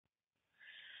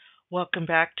Welcome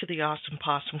back to the Awesome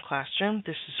Possum Classroom.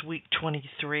 This is week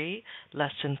 23,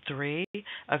 lesson 3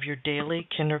 of your daily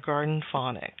kindergarten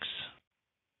phonics.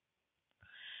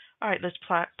 All right, let's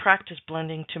practice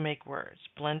blending to make words.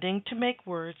 Blending to make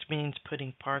words means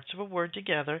putting parts of a word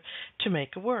together to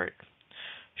make a word.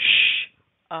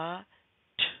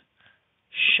 T,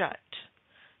 shut.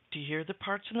 Do you hear the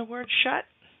parts in the word shut?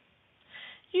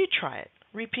 You try it.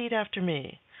 Repeat after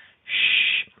me.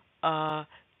 T,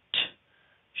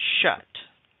 shut.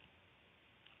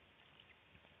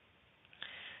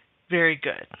 Very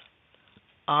good.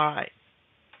 All right.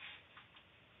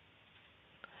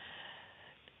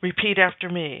 Repeat after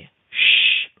me.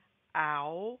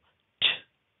 Out.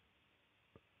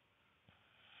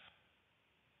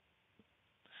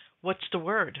 What's the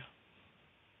word?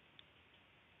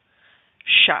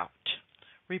 Shout.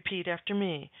 Repeat after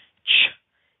me.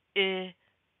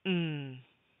 N.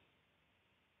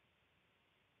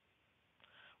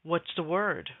 What's the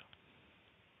word?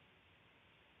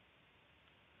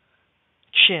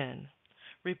 Chin.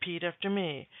 Repeat after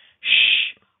me.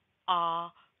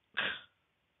 K.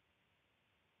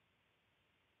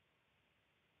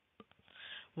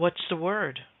 What's the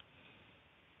word?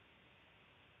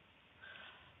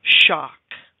 Shock.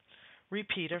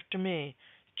 Repeat after me.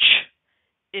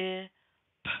 P.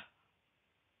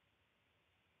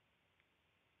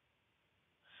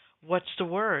 What's the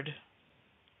word?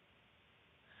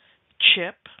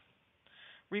 Chip.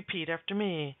 Repeat after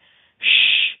me.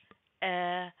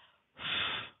 F.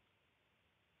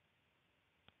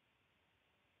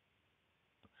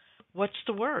 What's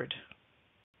the word?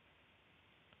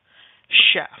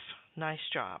 Chef. Nice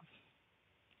job.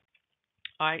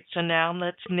 All right, so now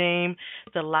let's name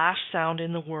the last sound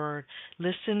in the word.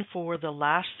 Listen for the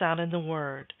last sound in the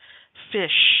word.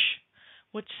 Fish.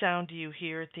 What sound do you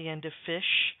hear at the end of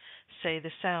fish? Say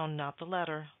the sound, not the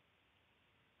letter.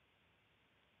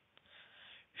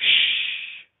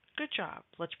 Shh. Good job.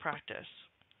 Let's practice.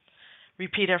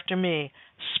 Repeat after me.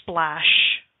 Splash.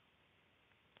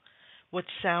 What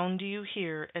sound do you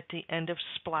hear at the end of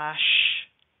splash?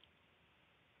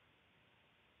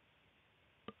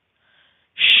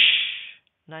 Shh.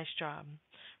 Nice job.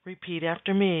 Repeat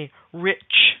after me. Rich.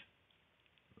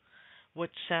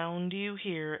 What sound do you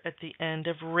hear at the end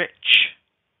of rich?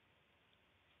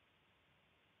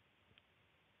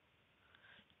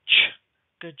 Ch.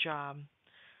 Good job.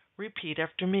 Repeat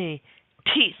after me.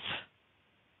 Teeth.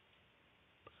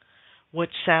 What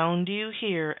sound do you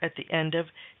hear at the end of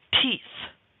teeth?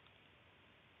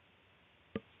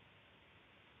 Th.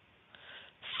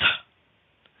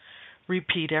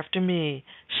 Repeat after me.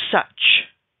 Such.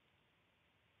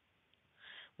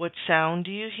 What sound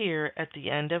do you hear at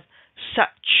the end of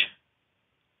such?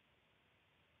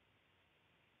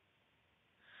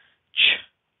 Ch.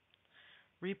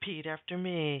 Repeat after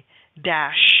me.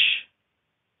 Dash.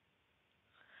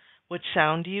 What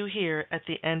sound do you hear at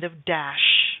the end of dash?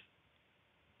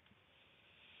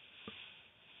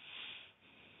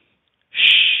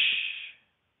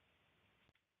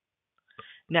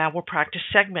 Now we'll practice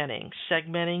segmenting.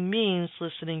 Segmenting means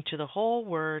listening to the whole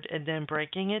word and then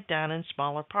breaking it down in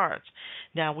smaller parts.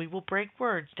 Now we will break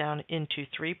words down into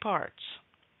 3 parts.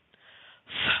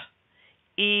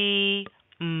 Th,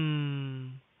 Do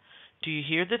you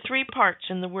hear the 3 parts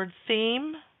in the word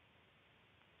theme?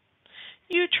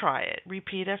 You try it.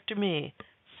 Repeat after me.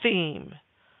 Theme.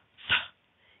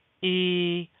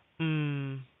 Th,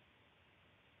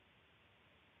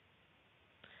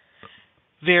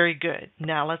 Very good.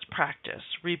 Now let's practice.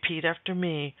 Repeat after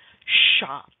me.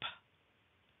 Shop.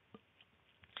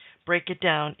 Break it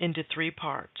down into 3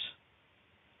 parts.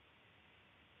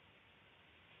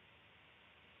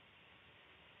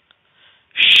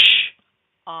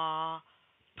 Shop.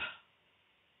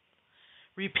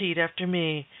 Repeat after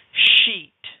me.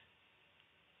 Sheet.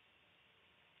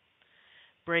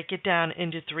 Break it down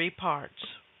into 3 parts.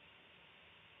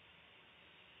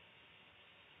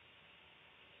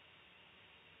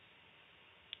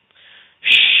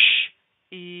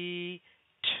 Eat.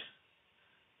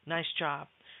 Nice job.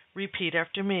 Repeat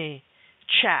after me.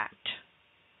 Chat.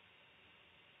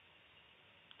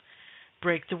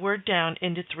 Break the word down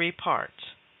into 3 parts.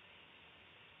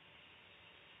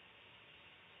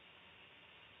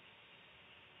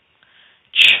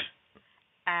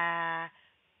 Chat.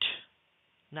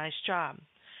 Nice job.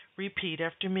 Repeat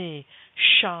after me.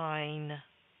 Shine.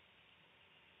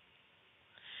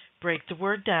 Break the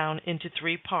word down into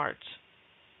 3 parts.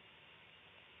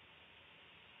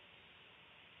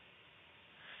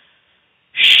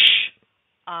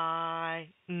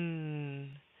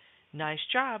 Nice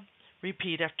job.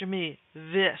 Repeat after me.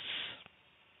 This.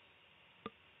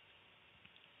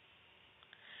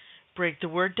 Break the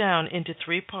word down into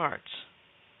 3 parts.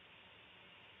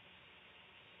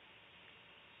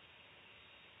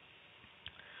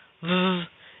 V, I,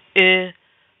 S.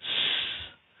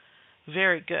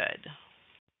 Very good.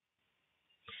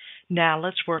 Now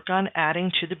let's work on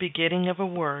adding to the beginning of a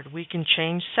word. We can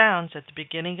change sounds at the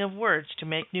beginning of words to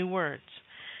make new words.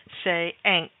 Say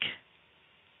ank.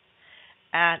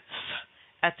 Add th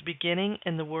at the beginning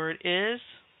and the word is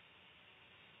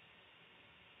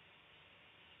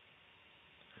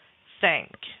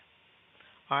thank.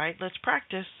 All right, let's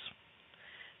practice.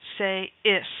 Say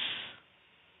is.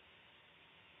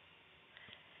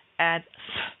 Add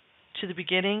th to the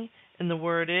beginning and the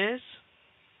word is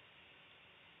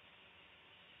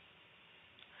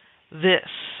this.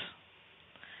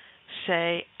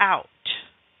 Say out.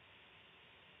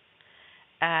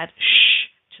 Add sh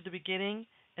to the beginning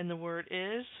and the word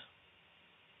is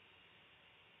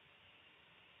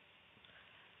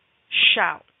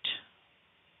shout.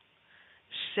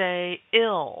 Say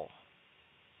ill.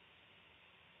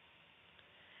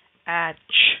 Add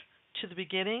ch to the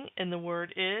beginning and the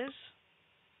word is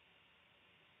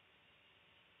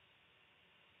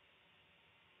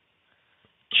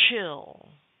chill.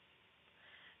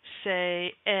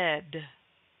 Say ed.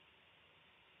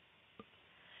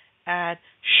 Add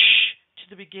sh to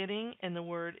the beginning and the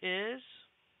word is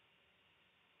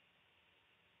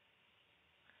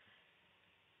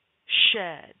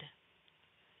shed.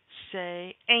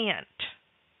 Say ant.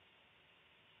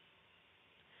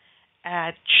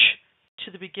 Add ch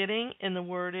to the beginning and the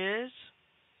word is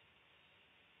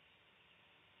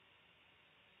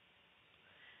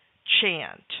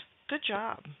chant. Good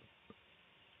job.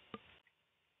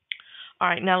 All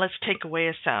right, now let's take away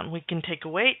a sound. We can take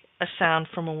away a sound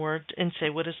from a word and say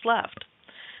what is left.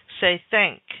 Say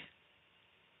thank.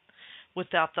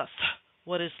 Without the th,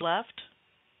 what is left?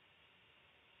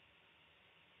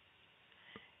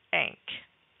 Ank.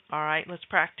 All right, let's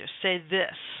practice. Say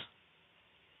this.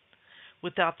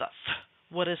 Without the th,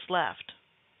 what is left?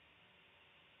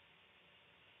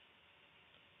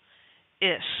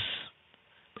 Is.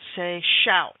 Say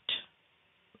shout.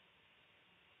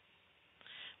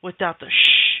 Without the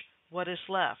sh, what is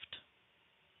left?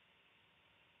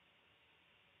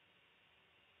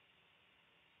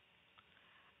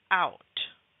 Out.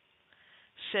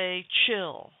 Say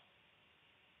chill.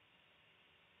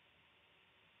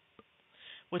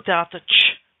 Without the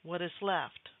ch, what is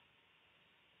left?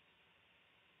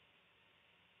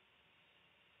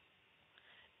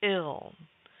 Ill.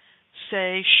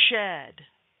 Say shed.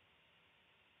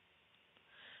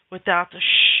 Without the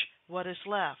sh, what is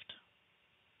left?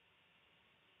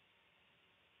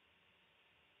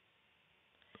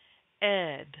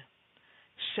 Ed.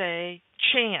 Say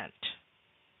chant.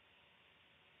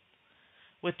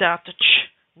 Without the ch,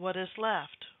 what is left?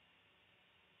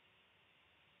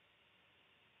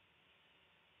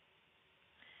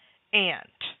 Ant.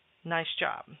 Nice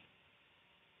job.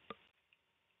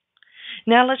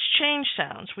 Now let's change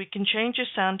sounds. We can change a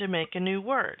sound to make a new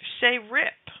word. Say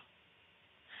rip.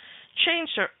 Change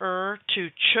the to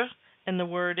ch, and the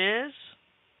word is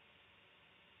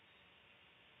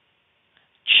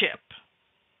chip.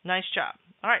 Nice job.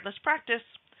 All right, let's practice.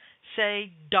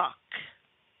 Say duck.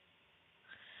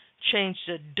 Change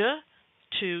the d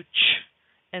to ch,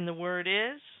 and the word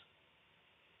is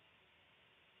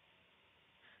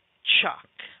chuck.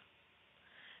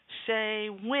 Say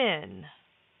win.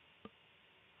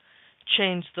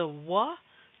 Change the w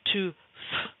to th,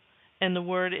 and the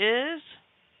word is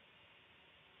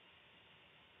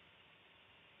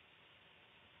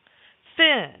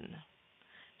thin.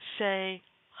 Say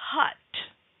hut.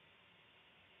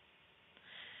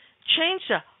 Change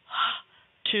the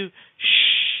h to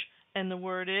sh, and the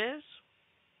word is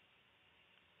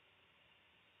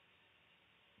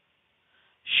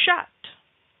shut.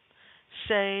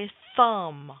 Say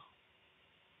thumb.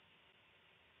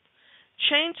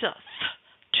 Change the th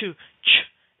to ch,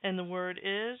 and the word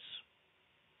is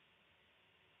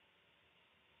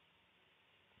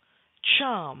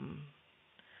chum.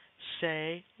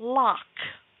 Say lock.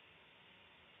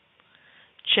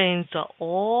 Change the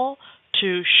l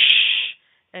to sh,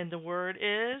 and the word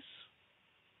is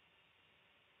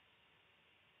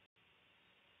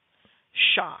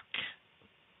shock.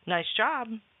 Nice job.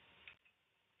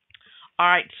 All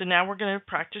right, so now we're going to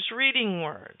practice reading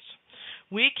words.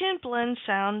 We can blend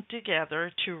sound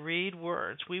together to read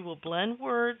words. We will blend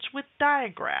words with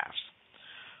digraphs.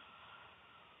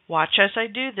 Watch as I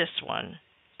do this one.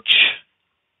 Ch,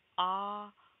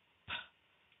 ah, p,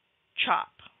 chop.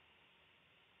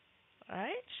 All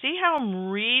right, see how I'm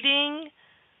reading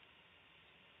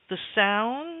the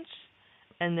sounds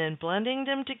and then blending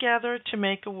them together to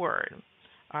make a word.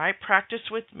 All right,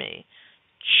 practice with me.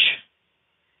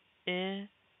 Ch, I,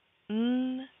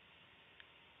 n,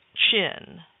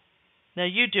 chin. Now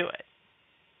you do it.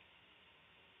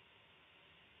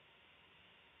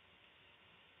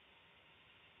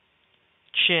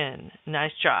 Chin.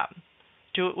 Nice job.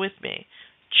 Do it with me.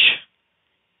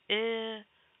 Ch, I,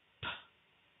 p,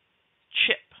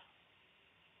 chip.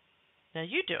 Now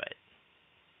you do it.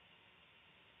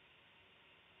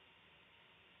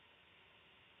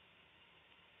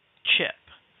 Chip.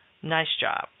 Nice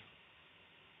job.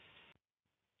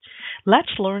 Let's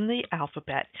learn the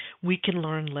alphabet. We can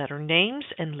learn letter names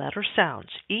and letter sounds.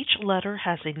 Each letter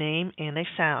has a name and a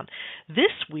sound.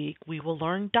 This week we will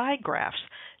learn digraphs.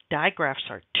 Digraphs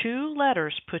are two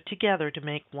letters put together to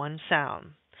make one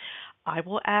sound. I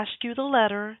will ask you the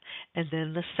letter and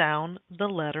then the sound the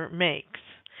letter makes.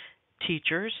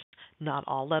 Teachers, not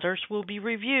all letters will be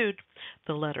reviewed.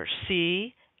 The letters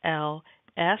C, L,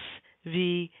 S,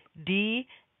 V, D,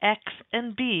 X,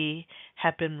 and B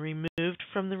have been removed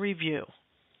from the review.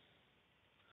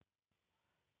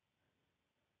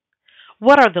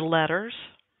 What are the letters?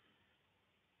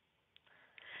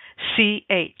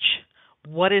 CH.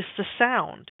 What is the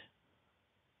sound?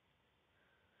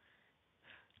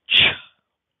 Ch.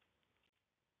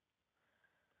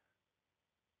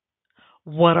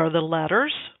 What are the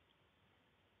letters?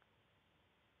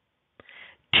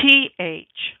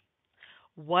 TH.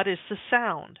 What is the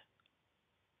sound?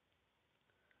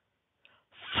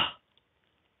 Th.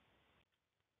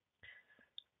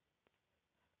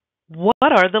 What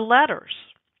are the letters?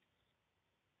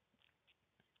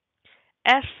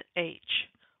 SH.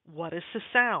 What is the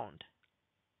sound?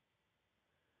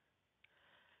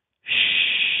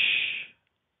 Sh.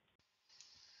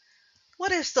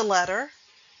 What is the letter?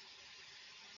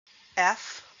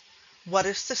 F. What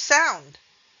is the sound?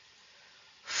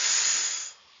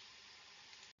 F.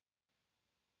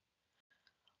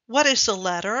 What is the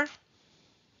letter?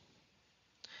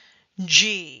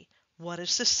 G. What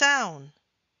is the sound?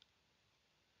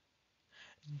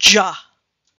 J.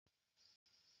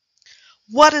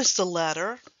 What is the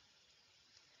letter?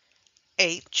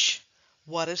 H.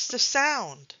 What is the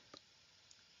sound?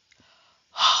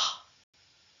 H.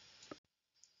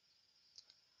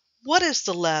 What is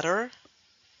the letter?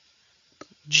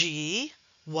 G.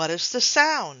 What is the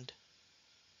sound?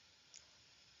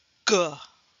 G.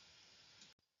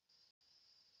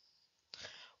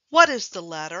 What is the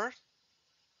letter?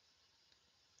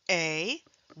 A.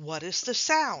 What is the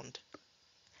sound?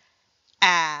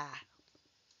 A.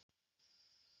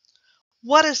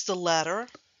 What is the letter?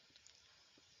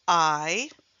 I.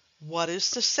 What is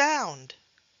the sound?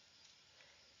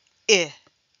 I.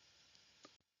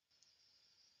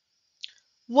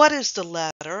 What is the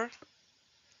letter?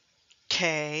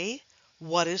 K.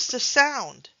 What is the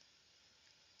sound?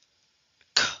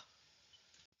 K.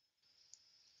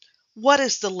 What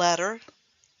is the letter?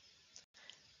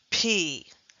 P.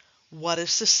 What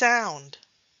is the sound?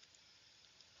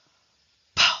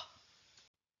 P.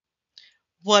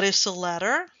 What is the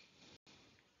letter?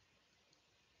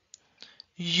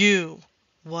 U.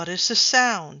 What is the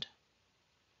sound?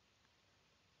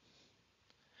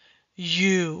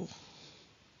 U.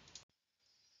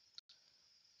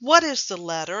 What is the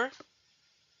letter?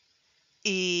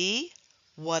 E.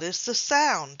 What is the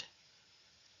sound?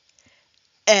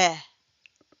 E.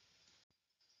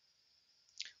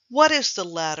 What is the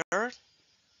letter?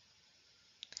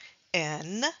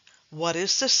 N. What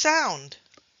is the sound?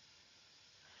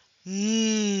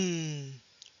 N.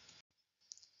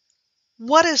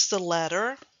 What is the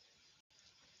letter?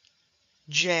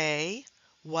 J.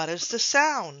 What is the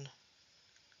sound?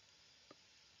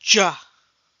 J.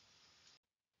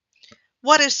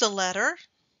 What is the letter?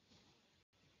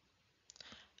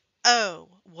 O.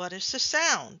 What is the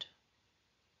sound?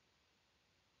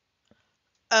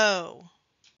 O.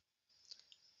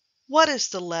 What is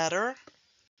the letter?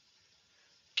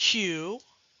 Q.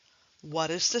 What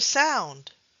is the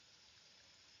sound?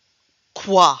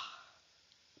 Qua.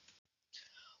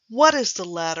 What is the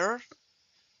letter?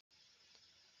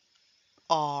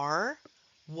 R.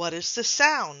 What is the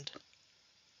sound?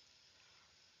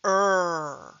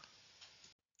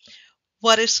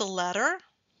 What is the letter?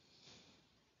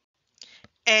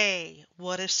 A.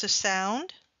 What is the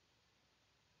sound?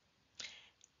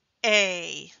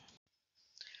 A.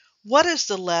 What is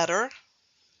the letter?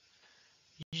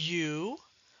 U.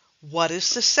 What is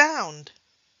the sound?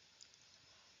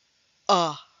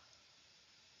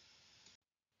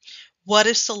 What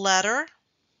is the letter?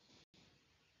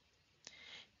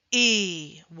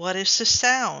 E. What is the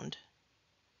sound?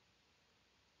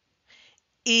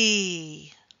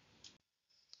 E.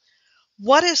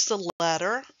 What is the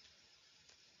letter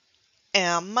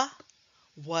M?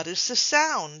 What is the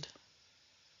sound?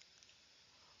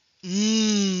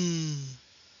 Mm.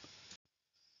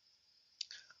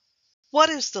 What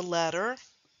is the letter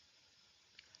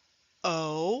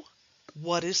O?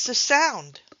 What is the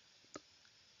sound?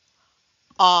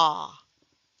 Ah.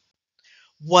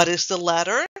 What is the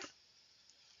letter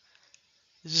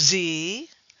Z?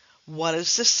 What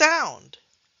is the sound?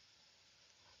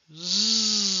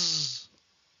 Z.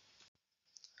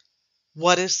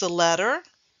 What is the letter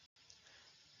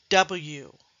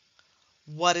W?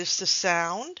 What is the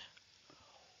sound?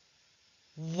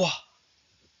 W.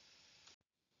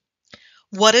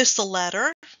 What is the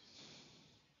letter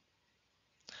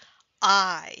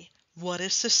I? What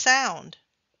is the sound?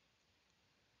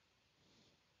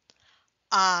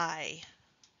 I.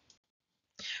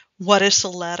 What is the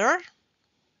letter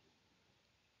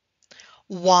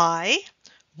Y?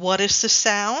 What is the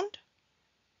sound?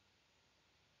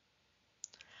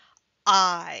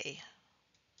 I.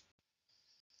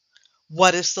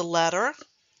 What is the letter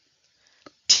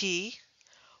T?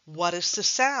 What is the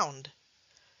sound?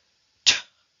 T.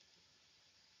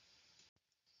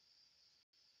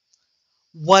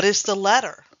 What is the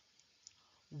letter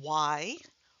Y?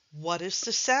 What is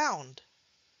the sound?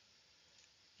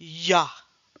 Ya.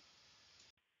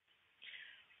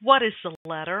 What is the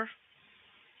letter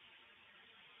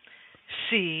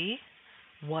C?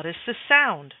 What is the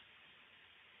sound?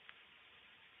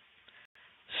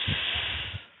 S.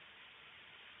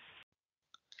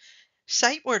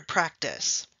 Sight word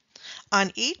practice.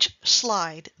 On each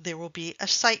slide, there will be a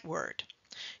sight word.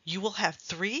 You will have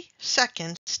 3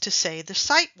 seconds to say the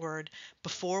sight word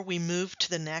before we move to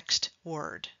the next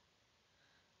word.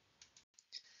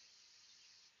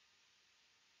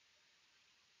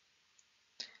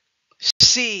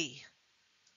 C.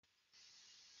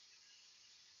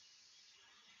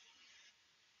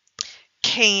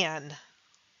 Can.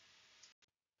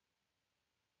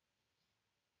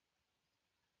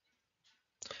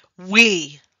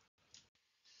 We.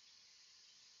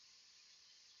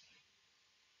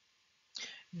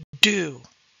 Do.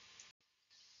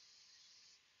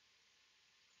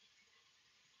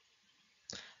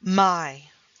 My.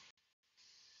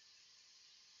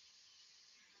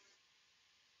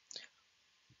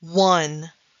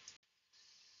 One.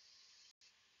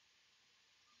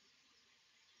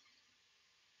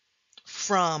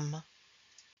 From.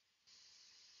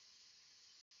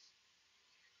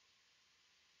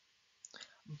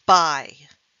 By.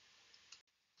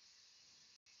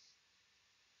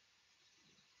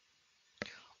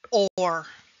 Or.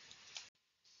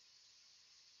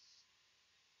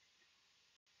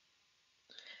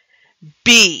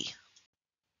 Be.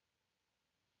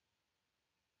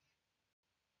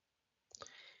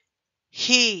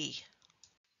 He.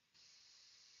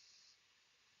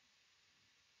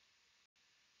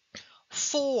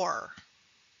 For.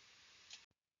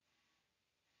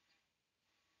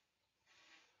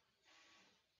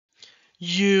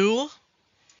 You.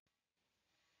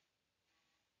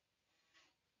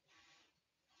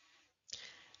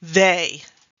 They.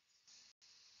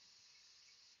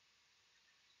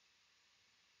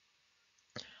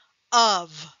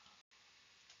 Of.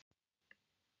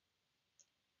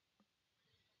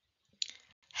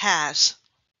 Has.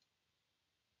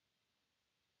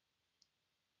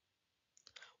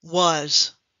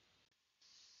 Was.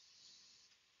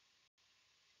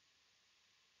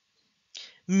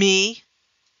 Me.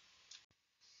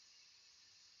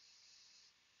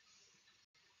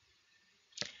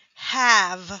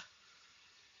 Have.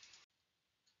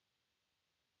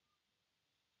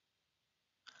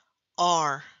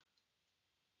 Are.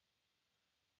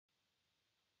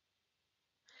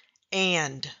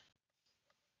 And.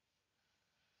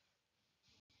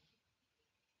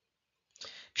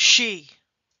 She.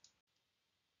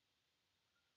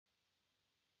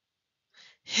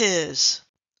 His.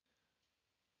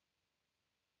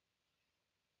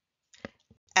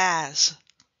 As.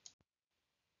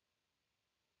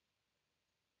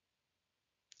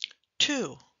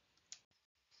 To.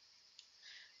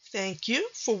 Thank you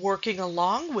for working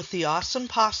along with the Awesome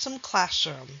Possum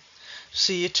Classroom.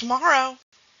 See you tomorrow.